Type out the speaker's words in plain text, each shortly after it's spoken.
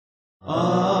Hey,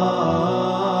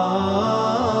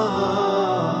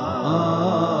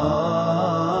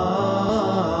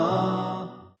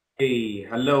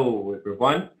 hello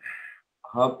everyone. I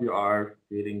hope you are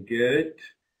feeling good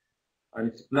and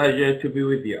it's a pleasure to be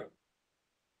with you. Of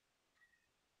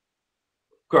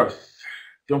course,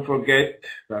 don't forget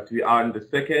that we are in the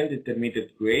second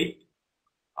intermediate grade.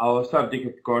 Our subject,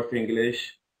 of course,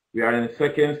 English. We are in the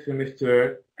second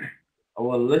semester.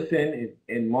 Our lesson is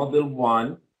in Model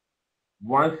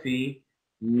 1C,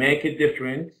 make a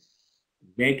difference.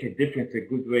 Make a difference a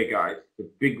good way, guys. The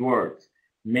big words.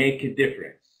 Make a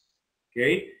difference.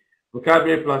 Okay?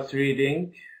 Vocabulary plus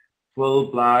reading,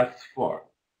 full blast 4.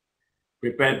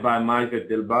 Prepared by Majid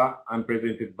Dilba and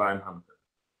presented by Muhammad.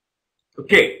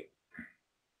 Okay.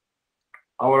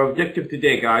 Our objective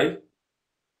today, guys,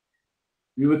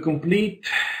 we will complete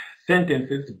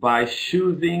sentences by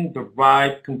choosing the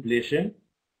right completion.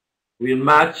 We'll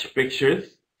match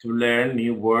pictures to learn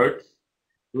new words.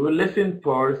 We will listen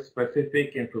for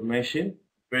specific information.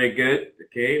 Very good.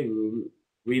 Okay, we will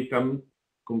read some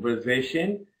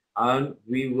conversation and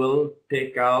we will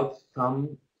take out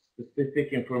some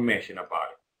specific information about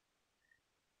it.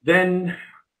 Then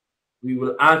we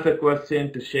will answer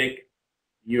questions to check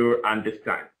your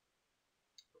understanding.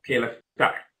 Okay, let's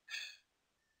start.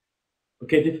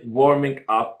 Okay, this is warming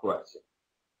up question.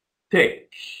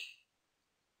 Take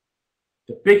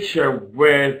the picture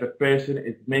where the person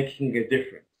is making a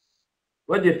difference.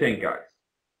 What do you think, guys?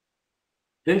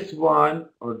 This one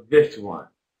or this one?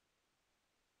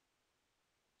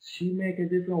 She make a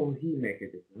difference or he make a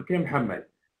difference? Okay, Muhammad,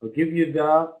 I'll give you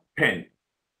the pen.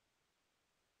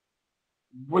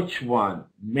 Which one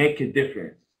make a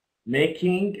difference?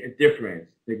 Making a difference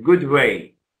a good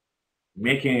way.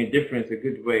 Making a difference a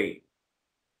good way.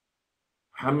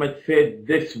 Muhammad said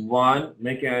this one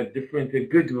making a difference a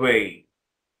good way.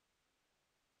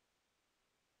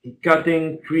 He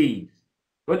cutting trees.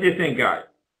 What do you think, guys?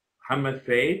 Muhammad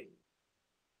said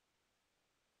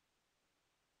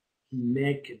he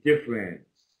make a difference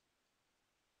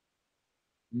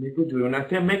in a good way. When I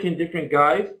say making difference,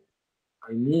 guys,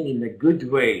 I mean in a good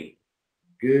way.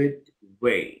 Good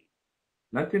way.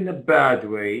 Not in a bad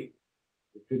way.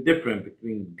 It's a difference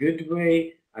between good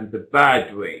way and the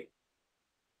bad way.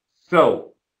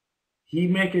 So he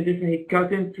make a difference, he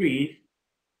cutting trees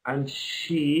and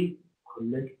she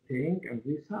collecting and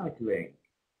recycling.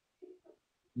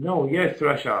 No, yes,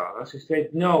 Rasha. Rasha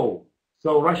said no.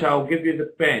 So Rasha, I'll give you the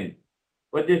pen.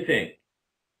 What do you think?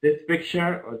 This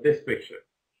picture or this picture?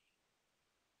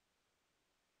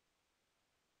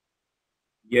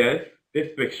 Yes,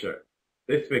 this picture.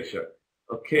 This picture.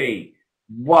 Okay.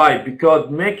 Why? Because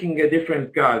making a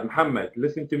difference, guys, Muhammad,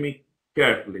 listen to me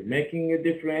carefully. Making a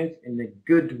difference in a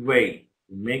good way.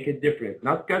 Make a difference.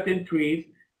 Not cutting trees,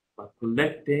 but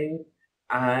collecting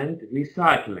and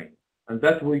recycling. And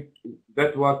that's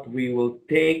what we will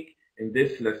take in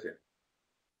this lesson.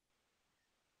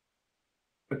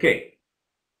 Okay.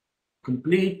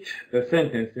 Complete the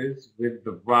sentences with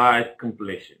the right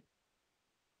completion.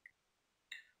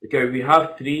 Okay, we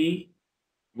have 3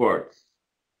 words.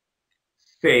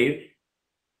 Save.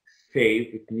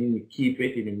 Save, it means keep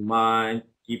it in your mind,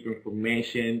 keep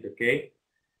information, okay?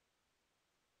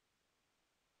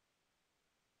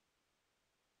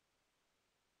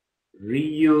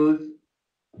 Reuse.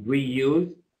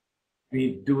 Reuse,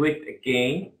 we do it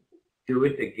again,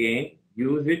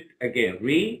 use it again.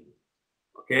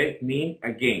 Okay, mean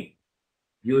again,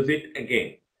 use it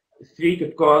again. Street,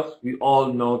 of course, we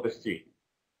all know the street.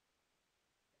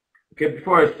 Okay,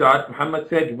 before I start, Muhammad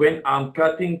said, when I'm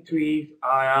cutting trees,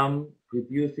 I am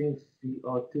producing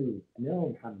CO2. No,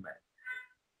 Muhammad.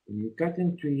 When you're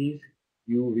cutting trees,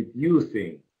 you're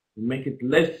reducing, you make it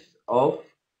less of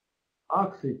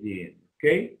oxygen,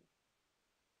 okay?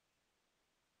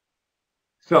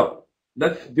 So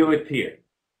let's do it here.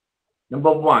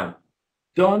 Number 1,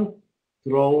 don't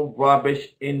throw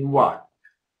rubbish in what?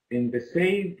 In the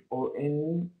save or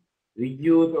in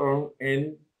reuse or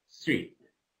in street?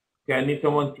 Okay, I need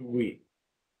someone to read.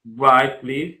 Right,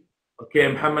 please. Okay,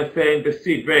 Muhammad saying the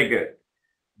street. Very good.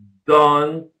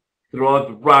 Don't throw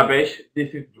the rubbish.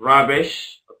 This is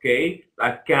rubbish. Okay,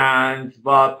 like cans,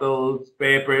 bottles,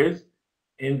 papers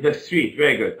in the street.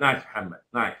 Very good. Nice, Muhammad.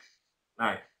 Nice,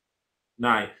 nice,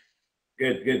 nice.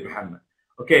 Good, good, Muhammad.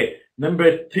 Okay,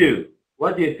 number 2.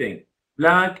 What do you think?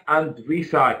 Blank and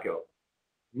recycle.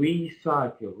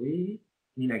 Recycle. Re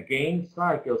mean again.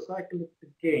 Cycle. Cycle is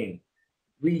again.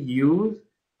 Reuse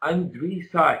and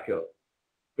recycle.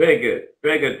 Very good.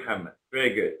 Very good, Muhammad.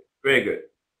 Very good. Very good.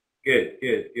 Good,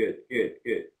 good, good, good,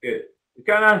 good, good. You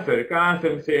can't answer. You can't answer,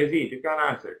 Mr. Aziz. You can't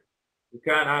answer. You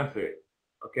can't answer it.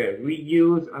 Okay,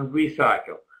 reuse and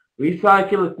recycle.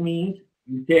 Recycle, it means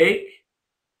you take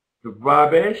the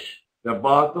rubbish, the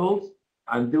bottles,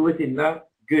 and do it in a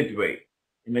good way.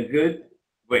 In a good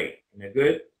way. In a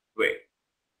good way.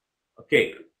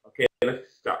 Okay,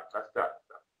 let's start.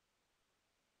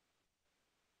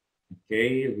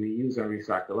 Okay, reuse and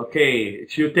recycle. Okay,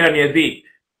 it's your turn, Yazid.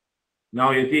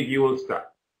 Now, Yazid, you will start.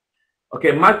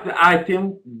 Okay, mark the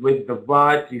item with the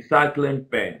white recycling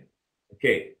pen.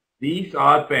 Okay, these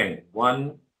are pens.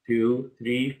 1, 2,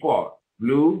 3, 4.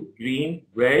 Blue, green,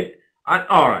 red, and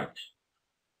orange.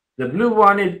 The blue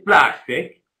one is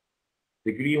plastic.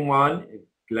 The green one is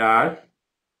glass.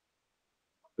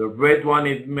 The red one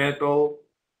is metal.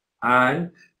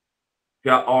 And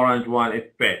the orange one is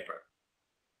paper.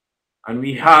 And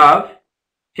we have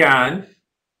cans,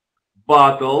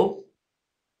 bottles,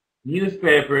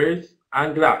 newspapers,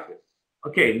 and glasses.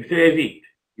 Okay, Mr. Yazid,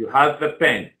 you have the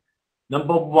pen.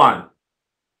 Number 1,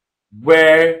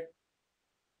 where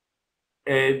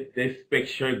is this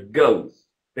picture goes?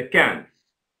 The cans.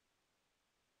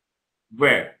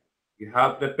 Where? You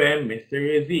have the pen, Mr.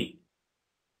 Yazid.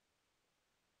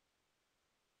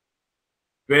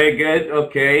 Very good.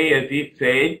 Okay, Yazid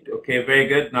said. Okay, very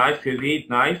good. Nice, Yazid.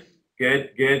 Nice.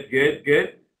 Good.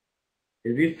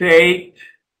 Yazid said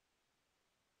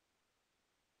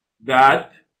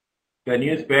that the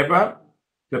newspaper,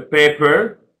 the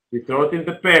paper, we throw it in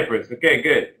the papers. Okay,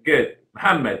 good.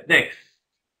 Muhammad, next.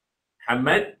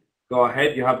 Muhammad, go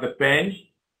ahead. You have the pen.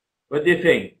 What do you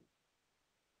think?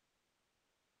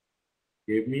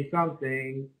 Give me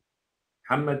something.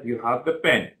 Muhammad, you have the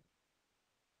pen.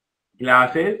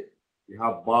 Glasses, you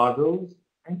have bottles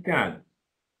and cans.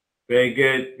 Very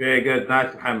good.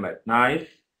 Nice, Muhammad. Nice.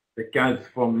 The cans is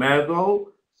from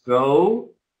metal,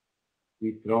 so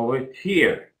we throw it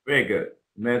here. Very good.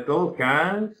 Metal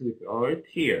cans, we throw it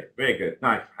here. Very good.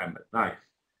 Nice, Muhammad.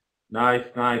 Nice,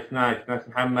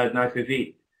 Muhammad. Nice,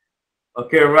 Yazid.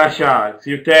 Okay, Russia, it's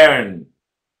your turn.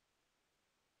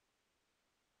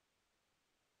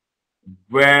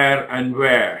 Where and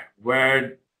where?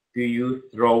 Where do you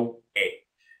throw it?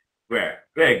 Where?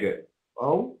 Very good.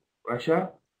 Oh,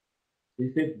 Russia.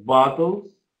 This is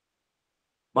bottles.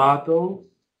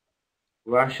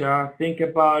 Russia, think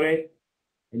about it.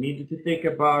 I need you to think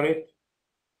about it.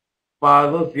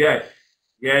 Bottles, yes,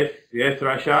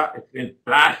 Russia. It's in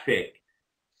plastic.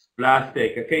 It's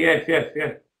plastic. Okay,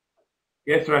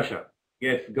 yes, Russia.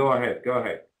 Yes, go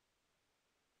ahead.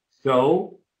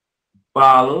 So,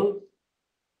 bottles,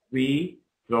 we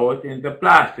throw it in the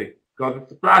plastic because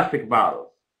it's a plastic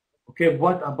bottles. Okay,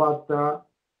 what about the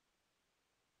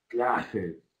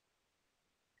glasses?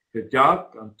 The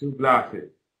jug and 2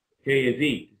 glasses. Okay,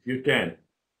 Yazid, it's your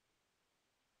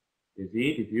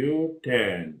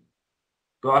turn.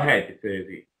 Go ahead,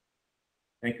 Yazid.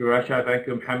 Thank you, Rasha. Thank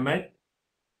you, Muhammad.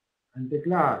 And the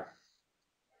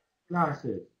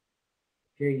glasses.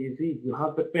 Okay, Yazid, you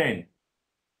have the pen.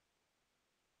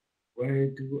 Where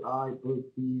do I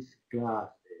put these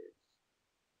glasses?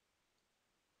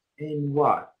 In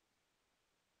what?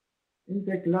 In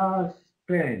the glass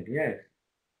pen, yes.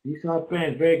 These are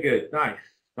pens. Very good. Nice,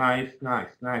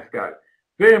 guys.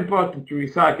 Very important to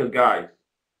recycle, guys.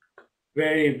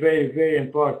 Very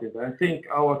important. I think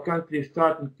our country is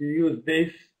starting to use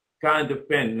this kind of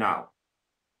pen now.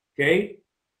 Okay?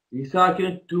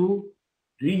 Recycle to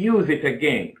reuse it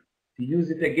again. To use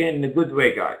it again in a good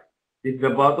way, guys. This is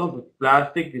the bottles, it's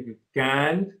plastic, this is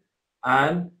cans,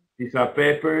 and these are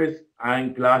papers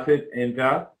and glasses in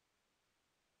the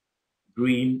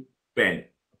green pen.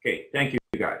 Okay, thank you,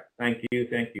 guys. Thank you.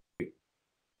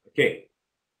 Okay,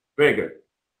 very good.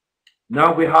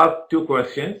 Now we have 2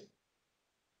 questions.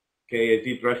 Okay,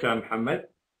 Yazid, Rasha, and Muhammad.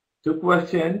 2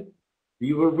 questions.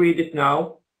 We will read it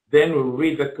now, then we'll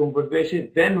read the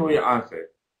conversation, then we'll answer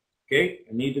it. Okay,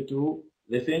 I need you to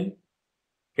listen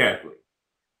carefully.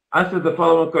 Answer the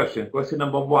following question. Question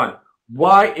number 1.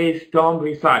 Why is Tom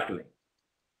recycling?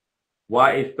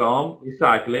 Why is Tom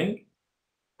recycling?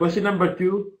 Question number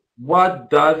 2. What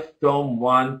does Tom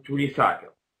want to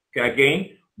recycle? Okay,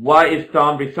 again, why is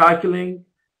Tom recycling?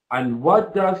 And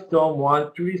what does Tom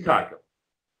want to recycle?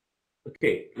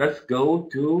 Okay, let's go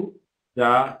to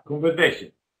the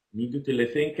conversation. Need you to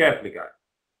listen carefully, guys.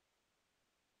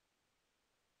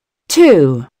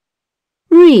 2.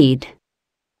 Read.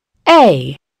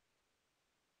 A.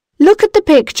 Look at the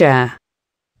picture.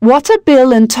 What are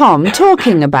Bill and Tom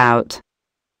talking about?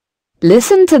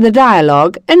 Listen to the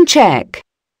dialogue and check.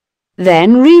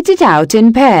 Then read it out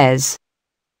in pairs.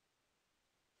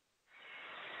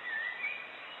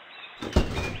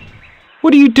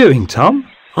 What are you doing, Tom?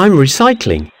 I'm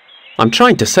recycling. I'm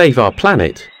trying to save our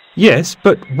planet. Yes,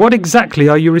 but what exactly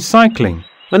are you recycling?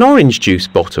 An orange juice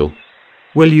bottle.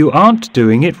 Well, you aren't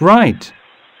doing it right.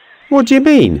 What do you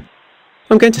mean?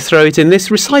 I'm going to throw it in this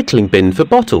recycling bin for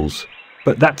bottles.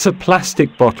 But that's a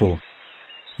plastic bottle.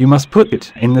 You must put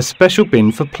it in the special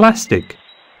bin for plastic.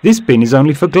 This bin is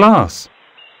only for glass.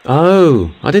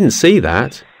 Oh, I didn't see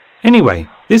that. Anyway,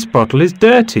 this bottle is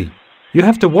dirty. You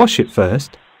have to wash it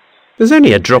first. There's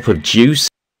only a drop of juice.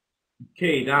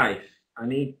 Okay, nice. I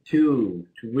need two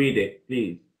to read it,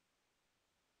 please.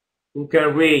 Who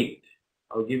can read?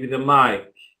 I'll give you the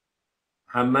mic.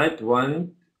 Hamad,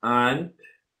 one, and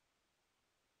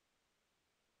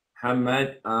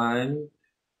Hamad, and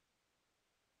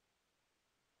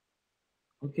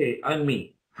okay, and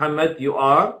me. Hamad, you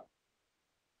are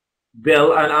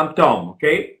Bill, and I'm Tom,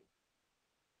 okay?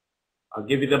 I'll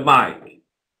give you the mic.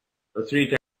 Let's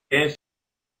read it again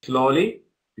slowly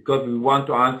because we want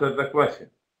to answer the question.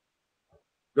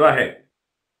 Go ahead.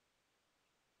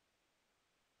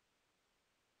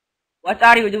 What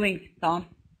are you doing, Tom?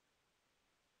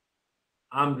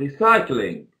 I'm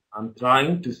recycling. I'm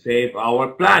trying to save our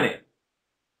planet.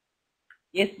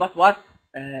 Yes, but what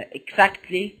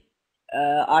exactly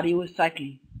are you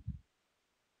recycling?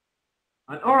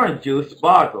 An orange juice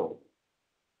bottle.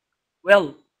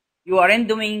 Well, you aren't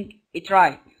doing it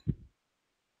right.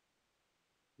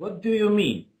 What do you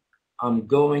mean? I'm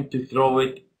going to throw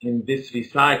it in this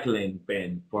recycling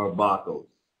bin for bottles.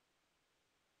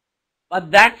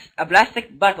 But that's a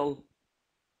plastic bottle.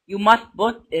 You must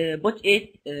put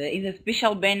it in a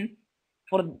special bin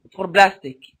for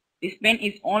plastic. This bin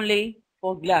is only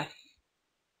for glass.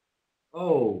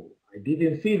 Oh, I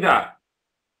didn't see that.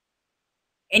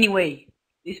 Anyway,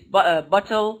 this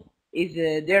bottle is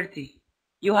dirty.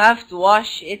 You have to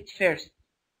wash it first.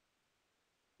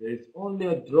 There's only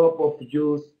a drop of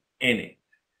juice in it.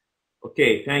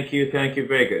 Okay, thank you,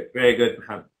 very good,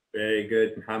 Muhammad. Very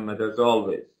good, Muhammad, as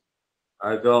always.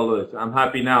 As always, I'm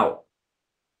happy now.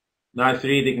 Nice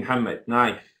reading, Muhammad,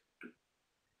 nice.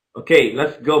 Okay,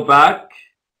 let's go back.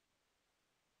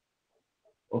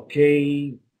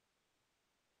 Okay,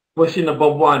 question number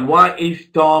one, why is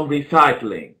Tom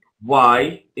recycling?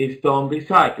 Why is Tom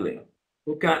recycling?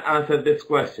 Who can answer this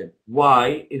question?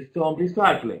 Why is Tom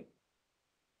recycling?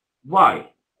 Why?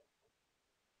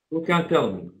 Who can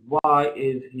tell me? Why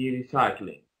is he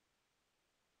recycling?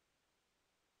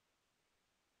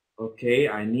 Okay,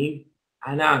 I need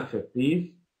an answer,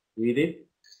 please. Read it.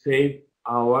 Save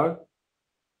our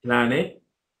planet.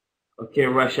 Okay,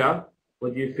 Russia,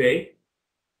 what do you say?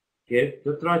 Yes,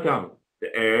 let's write down.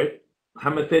 The Earth.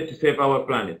 Muhammad said to save our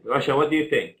planet. Russia, what do you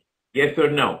think? Yes or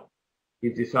no?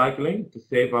 He's recycling to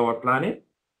save our planet?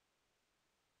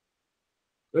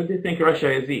 What do you think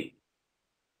Russia is he?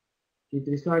 He's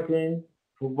recycling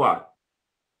for what?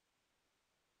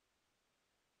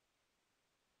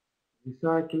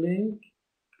 Recycling.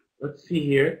 Let's see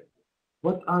here.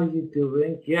 What are you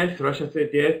doing? Yes, Russia said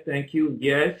yes. Thank you.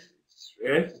 Yes.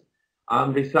 Yes.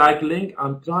 I'm recycling.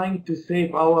 I'm trying to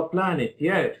save our planet.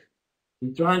 Yes.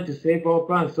 He's trying to save our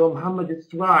planet. So Muhammad is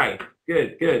right.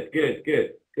 Good, good, good,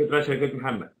 good. Good, Russia. Good,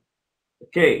 Muhammad.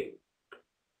 Okay.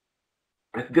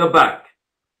 Let's go back.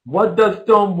 What does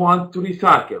Tom want to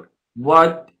recycle?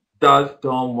 What does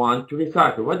Tom want to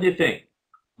recycle? What do you think?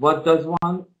 What does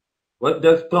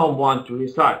Tom want to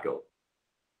recycle?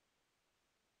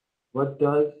 What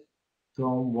does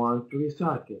Tom want to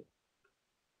recycle?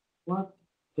 What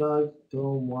does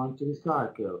Tom want to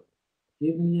recycle?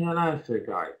 Give me an answer,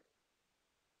 guys.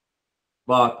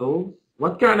 Bottles.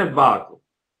 What kind of bottle?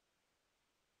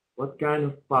 What kind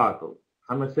of bottle?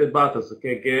 Muhammad said bottles.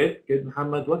 Okay, good. Good,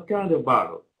 Muhammad. What kind of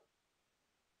bottle?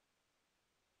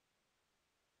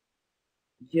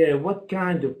 Yeah, what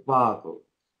kind of bottle?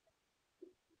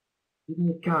 Give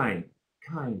me kind.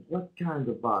 What kind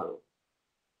of bottle?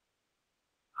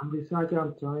 I'm recycling.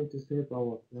 I'm trying to save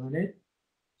our planet.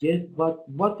 Yes, but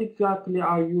what exactly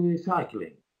are you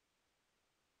recycling?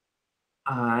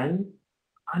 And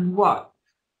what?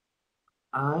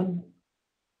 And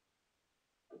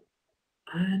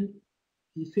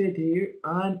he said here,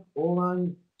 and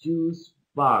orange juice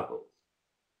bottles.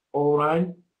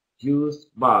 Orange juice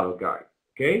bottle, guys.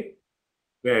 Okay?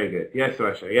 Very good. Yes,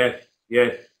 Russia. Yes,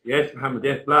 yes, yes, Muhammad.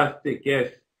 Yes, plastic.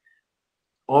 Yes.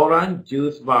 Orange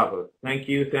juice bottles. Thank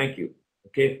you, thank you.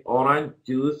 Okay, orange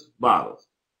juice bottles.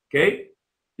 Okay?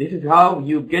 This is how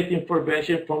you get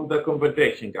information from the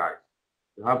conversation, guys.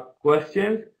 You have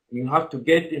questions, you have to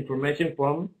get information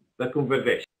from the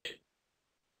conversation.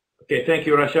 Okay, thank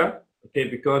you, Russia. Okay,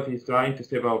 because he's trying to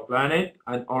save our planet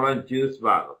and orange juice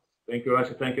bottles. Thank you,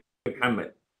 Russia. Thank you,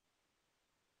 Muhammad.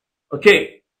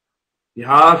 Okay, you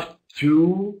have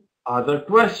two other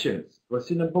questions.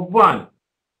 Question number 1.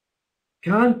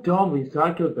 Can Tom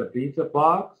recycle the pizza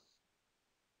box?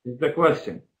 Is the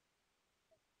question.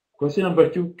 Question number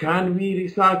 2. Can we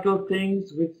recycle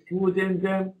things with food in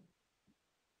them?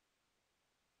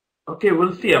 Okay,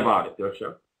 we'll see about it,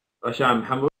 Rasha. Rasha and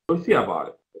Muhammad, we'll see about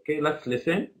it. Okay, let's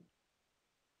listen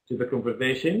to the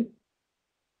conversation.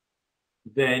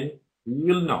 Then we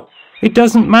will know. It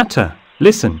doesn't matter.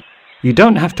 Listen, you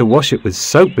don't have to wash it with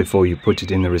soap before you put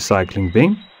it in the recycling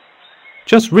bin.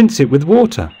 Just rinse it with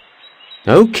water.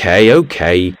 Okay.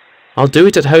 I'll do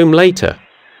it at home later.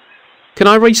 Can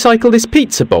I recycle this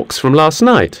pizza box from last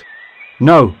night?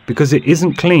 No, because it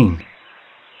isn't clean.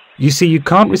 You see, you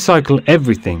can't recycle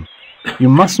everything. You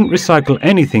mustn't recycle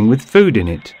anything with food in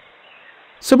it.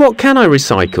 So what can I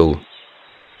recycle?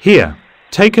 Here,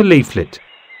 take a leaflet.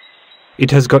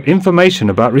 It has got information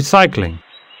about recycling.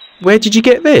 Where did you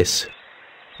get this?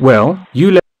 Well,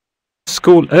 you left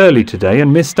school early today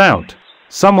and missed out.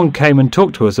 Someone came and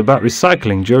talked to us about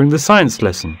recycling during the science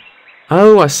lesson.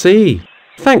 Oh, I see.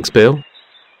 Thanks, Bill.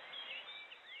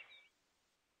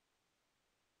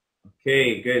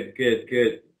 Okay,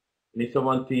 good. Need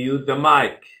someone to use the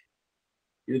mic.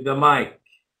 Use the mic.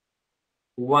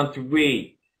 Who wants to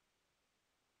read?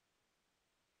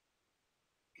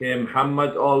 Okay,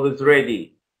 Muhammad, always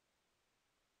ready.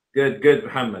 Good,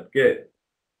 Muhammad, good.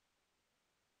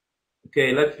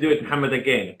 Okay, let's do it, Muhammad,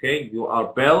 again. Okay, you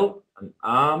are Bill and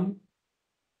I'm.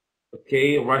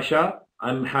 Okay, Rasha,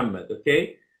 I'm Muhammad.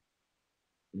 Okay,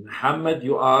 Muhammad,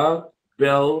 you are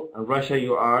Bill, and Rasha,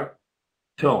 you are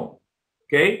Tom.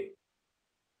 Okay,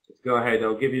 let's go ahead.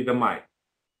 I'll give you the mic.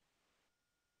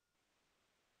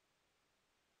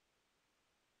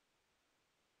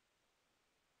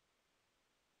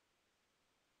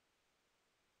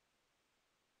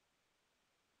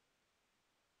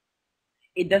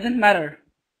 It doesn't matter.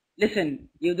 Listen,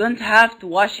 you don't have to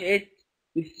wash it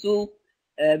with soap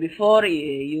before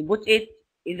you put it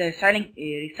in the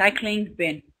recycling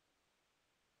bin.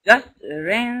 Just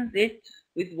rinse it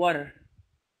with water.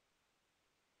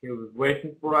 Okay, we're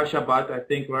waiting for Rasha, but I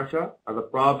think Rasha has a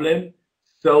problem.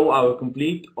 So I will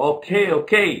complete.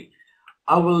 Okay.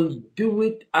 I will do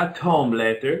it at home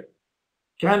later.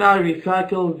 Can I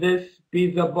recycle this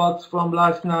pizza box from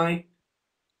last night?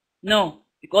 No,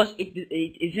 because it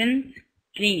isn't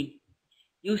clean.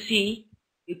 You see,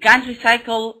 you can't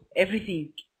recycle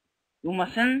everything. You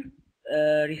mustn't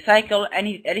recycle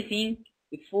anything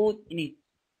with food in it.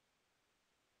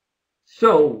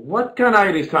 So what can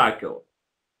I recycle?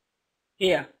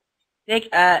 Here,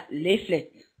 take a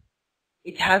leaflet.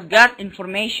 It has got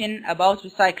information about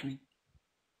recycling.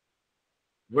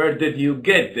 Where did you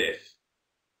get this?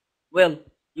 Well,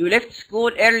 you left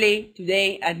school early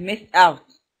today and missed out.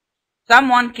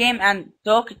 Someone came and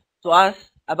talked to us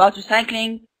about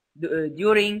recycling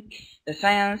during the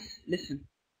science lesson.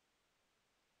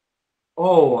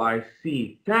 Oh, I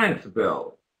see. Thanks,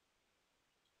 Bill.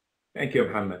 Thank you,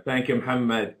 Muhammad. Thank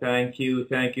you.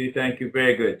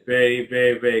 Very good. Very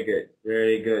good.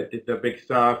 Very good. It's a big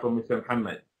star for Mr.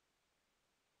 Muhammad.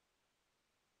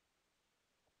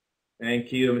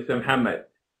 Thank you, Mr. Muhammad.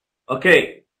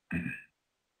 Okay.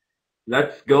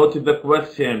 Let's go to the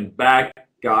question back,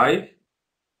 guys.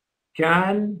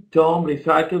 Can Tom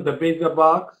recycle the pizza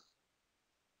box?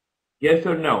 Yes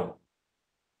or no?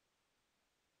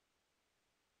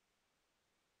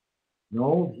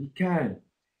 No, he can't.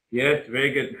 Yes,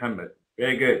 very good, Muhammad.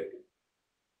 Very good.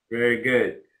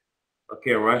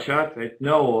 Okay, Rasha said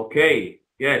no. Okay.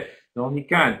 Yes. No, he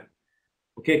can't.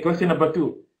 Okay, question number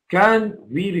 2. Can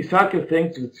we recycle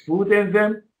things with food in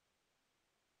them?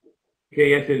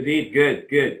 Okay, yes, Yazid. Good,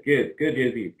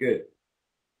 Yazid. Good.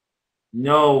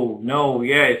 No,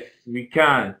 yes, we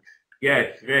can't.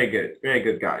 Yes, very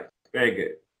good, guys.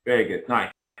 Very good.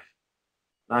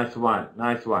 Nice one.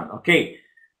 Okay,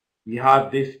 we have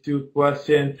these 2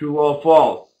 questions, true or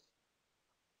false.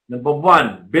 Number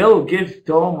 1, Bill gives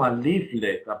Tom a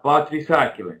leaflet about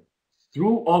recycling.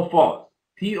 True or false?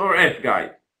 T or F,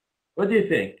 guys? What do you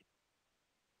think?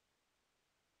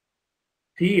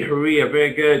 T, Huria,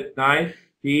 very good, nice.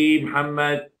 T,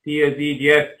 Muhammad, T, Yazid,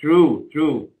 yes, true.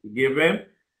 You give him,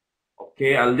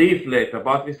 okay, a leaflet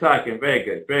about recycling, very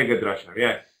good, Rasha,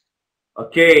 yes.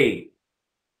 Okay,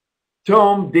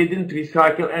 Tom didn't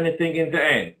recycle anything in the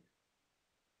end.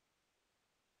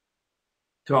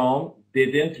 Tom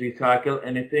didn't recycle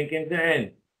anything in the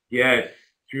end. Yes,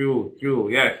 true,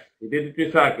 yes, he didn't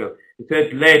recycle. He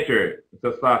said later,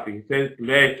 Mr. Safi, he said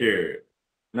later,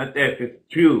 not F, it's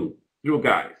true,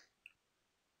 guys.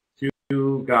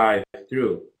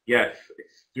 True. Yes,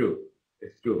 it's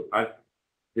true. As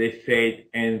they said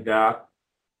in the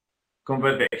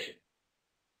conversation.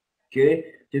 Okay,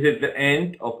 this is the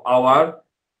end of our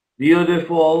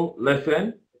beautiful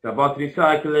lesson. It's about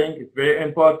recycling. It's very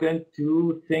important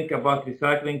to think about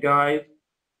recycling, guys.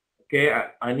 Okay,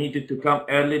 I need you to come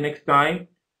early next time.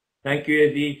 Thank you,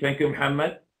 Yazid. Thank you,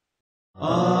 Muhammad.